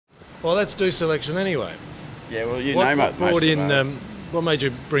Well, that's due selection anyway. Yeah, well, you What, know what brought in? What made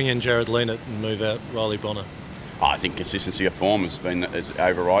you bring in Jared Leonard and move out Riley Bonner? I think consistency of form has been an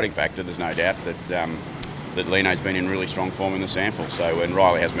overriding factor. There's no doubt that Lino's been in really strong form in the sample. So when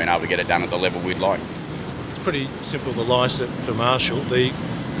Riley hasn't been able to get it done at the level we'd like. It's pretty simple, the Lysett for Marshall. The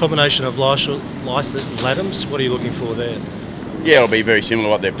combination of Lysett and Laddams, what are you looking for there? Yeah, it'll be very similar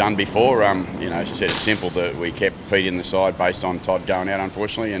to what they've done before. As you said, it's simple that we kept Pete in the side based on Todd going out,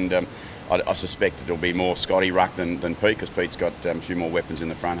 unfortunately, and I suspect it'll be more Scotty ruck than Pete, because Pete's got a few more weapons in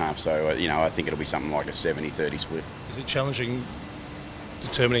the front half. So, I think it'll be something like a 70-30 split. Is it challenging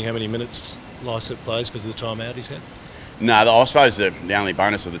determining how many minutes Lysett plays because of the time out he's had? No, I suppose the only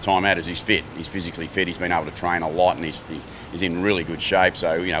bonus of the time out is he's fit. He's physically fit. He's been able to train a lot, and he's in really good shape.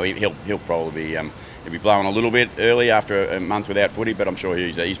 So he'll probably be he'll be blowing a little bit early after a month without footy, but I'm sure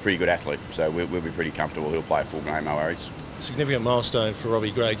he's a pretty good athlete. So we'll be pretty comfortable. He'll play a full game, no worries. Significant milestone for Robbie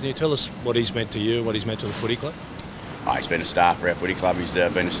Gray. Can you tell us what he's meant to you and what he's meant to the footy club? Oh, he's been a star for our footy club. He's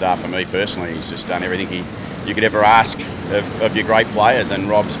been a star for me personally. He's just done everything you could ever ask of your great players, and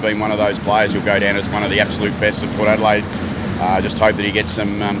Rob's been one of those players who'll go down as one of the absolute best at Port Adelaide. Just hope that he gets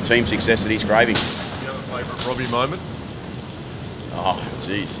some team success that he's craving. Do you have a favourite Robbie moment? Oh,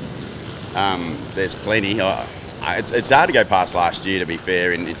 jeez. There's plenty. It's hard to go past last year, to be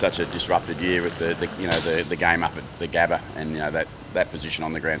fair, in such a disrupted year with the game up at the Gabba, and that position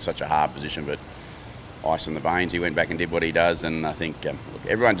on the ground, such a hard position, but ice in the veins. He went back and did what he does, and I think look,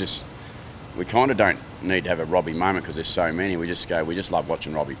 everyone we kind of don't need to have a Robbie moment because there's so many. We just love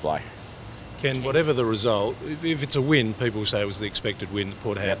watching Robbie play. Ken, whatever the result, if it's a win, people say it was the expected win that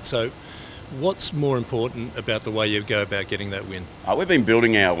Port had. Yep. So what's more important about the way you go about getting that win? We've been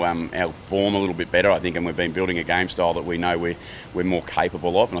building our form a little bit better, I think, and we've been building a game style that we know we're more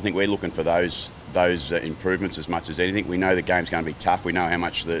capable of, and I think we're looking for those improvements as much as anything. We know the game's going to be tough. We know how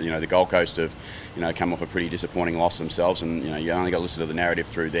much the Gold Coast have come off a pretty disappointing loss themselves, and you only got to listen to the narrative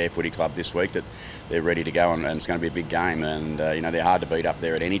through their footy club this week that they're ready to go, and it's going to be a big game. And they're hard to beat up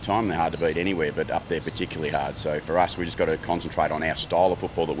there at any time. They're hard to beat anywhere, but up there particularly hard. So for us, we just got to concentrate on our style of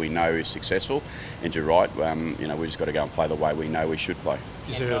football that we know is successful. And you're right, we just got to go and play the way we know we should play.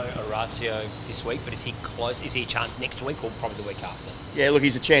 Orazio this week, but is he close? Is he a chance next week or probably the week after? Yeah, look,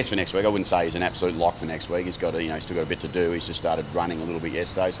 he's a chance for next week. I wouldn't say he's an absolute lock for next week. He's got he's still got a bit to do. He's just started running a little bit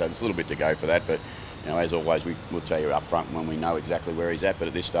yesterday, so there's a little bit to go for that. But as always, we'll tell you up front when we know exactly where he's at. But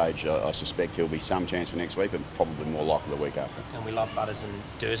at this stage, I suspect he'll be some chance for next week, but probably more lock the week after. And we love Butters and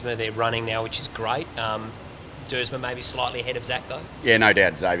Dersma. They're running now, which is great. Dersma maybe slightly ahead of Zach though. Yeah, no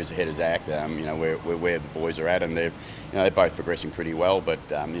doubt Xavier's ahead of Zach. We're where the boys are at, and they're both progressing pretty well. But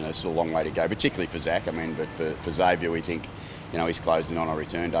there's still a long way to go, particularly for Zach. But for Xavier, we think he's closing on a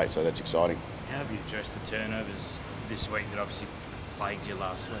return date, so that's exciting. How have you addressed the turnovers this week that obviously plagued you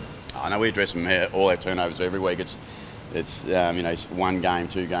last week? I know we address them all our turnovers every week. It's one game,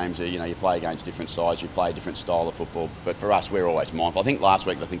 2 games. You play against different sides, you play a different style of football. But for us, we're always mindful. I think last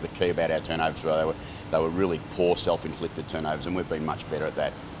week, the key about our turnovers were they were really poor self-inflicted turnovers, and we've been much better at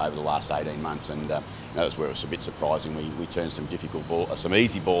that over the last 18 months. And that's where it was a bit surprising. We turned some some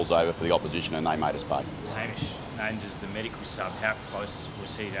easy balls over for the opposition, and they made us pay. Hamish named as the medical sub. How close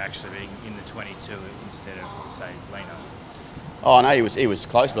was he to actually being in the 22 instead of, say, Lino? Oh, no, he was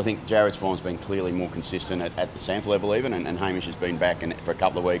close, but I think Jared's form's been clearly more consistent at the sample level even, and Hamish has been back, and for a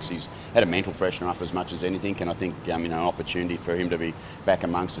couple of weeks he's had a mental freshener up as much as anything, and I think an opportunity for him to be back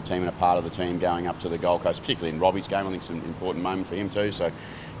amongst the team and a part of the team going up to the Gold Coast, particularly in Robbie's game. I think it's an important moment for him too, so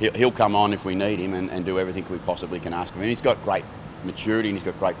he'll come on if we need him and do everything we possibly can ask of him. He's got great maturity and he's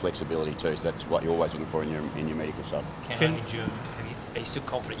got great flexibility too, so that's what you're always looking for in your medical sub. Are you still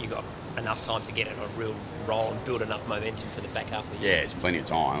confident you've got enough time to get in a real role and build enough momentum for the back half of the year? Yeah, it's plenty of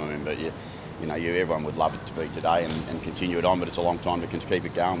time. But everyone would love it to be today and continue it on, but it's a long time to keep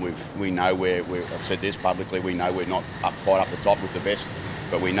it going. We know I've said this publicly, we know we're not quite up the top with the best,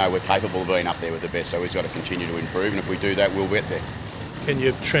 but we know we're capable of being up there with the best, so we've got to continue to improve, and if we do that, we'll get there. And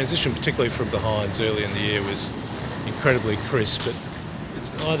your transition, particularly from behinds early in the year, was incredibly crisp, but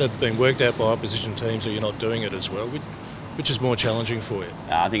it's either been worked out by opposition teams or you're not doing it as well. Which is more challenging for you?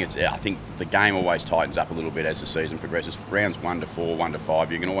 I think the game always tightens up a little bit as the season progresses. Rounds 1 to 4, 1 to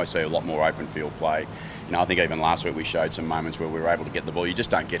 5, you can always see a lot more open field play. I think even last week we showed some moments where we were able to get the ball. You just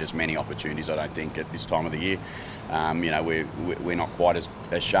don't get as many opportunities, I don't think, at this time of the year. We're not quite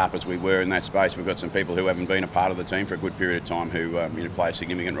as sharp as we were in that space. We've got some people who haven't been a part of the team for a good period of time who play a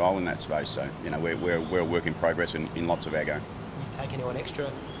significant role in that space. So we're a work in progress in lots of our game. take anyone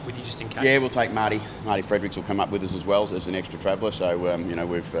extra with you just in case? Yeah, we'll take Marty. Marty Fredericks will come up with us as well as an extra traveller. So,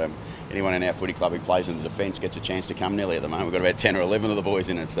 we've anyone in our footy club who plays in the defence gets a chance to come nearly at the moment. We've got about 10 or 11 of the boys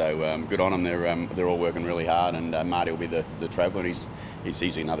in it. So, good on them. They're all working really hard, and Marty will be the traveller. And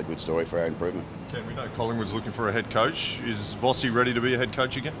he's another good story for our improvement. Ken, we know Collingwood's looking for a head coach. Is Vossi ready to be a head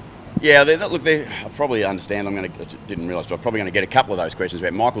coach again? Yeah, I probably understand. Didn't realise, but I'm probably going to get a couple of those questions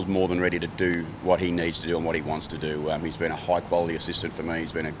about. Michael's more than ready to do what he needs to do and what he wants to do. He's been a high quality assistant for me.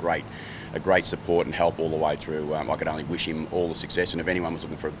 He's been a great support and help all the way through. I could only wish him all the success. And if anyone was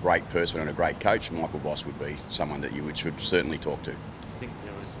looking for a great person and a great coach, Michael Voss would be someone that should certainly talk to. I think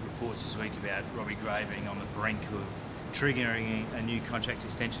there was reports this week about Robbie Gray being on the brink of triggering a new contract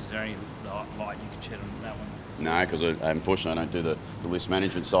extension. Is there any light you can shed on that one? No, because unfortunately I don't do the list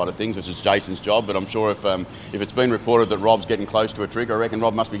management side of things, which is Jason's job. But I'm sure if it's been reported that Rob's getting close to a trigger, I reckon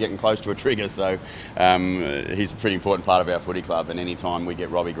Rob must be getting close to a trigger. So he's a pretty important part of our footy club. And any time we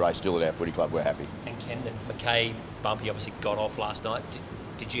get Robbie Gray still at our footy club, we're happy. And Ken, the McKay bump, he obviously got off last night.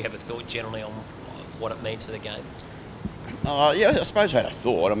 Did you have a thought generally on what it means for the game? Yeah, I suppose I had a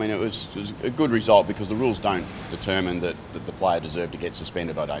thought. I mean, it was a good result because the rules don't determine that the player deserved to get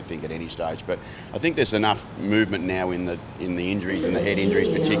suspended, I don't think, at any stage. But I think there's enough movement now in the injuries and the head injuries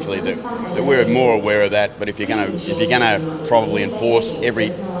particularly that we're more aware of that. But if you're going to probably enforce every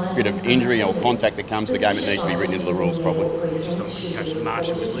bit of injury or contact that comes to the game, it needs to be written into the rules probably. Just on Coach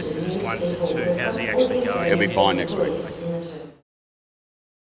Marshall was listed as 1 to 2. How's he actually going? He'll be fine next week.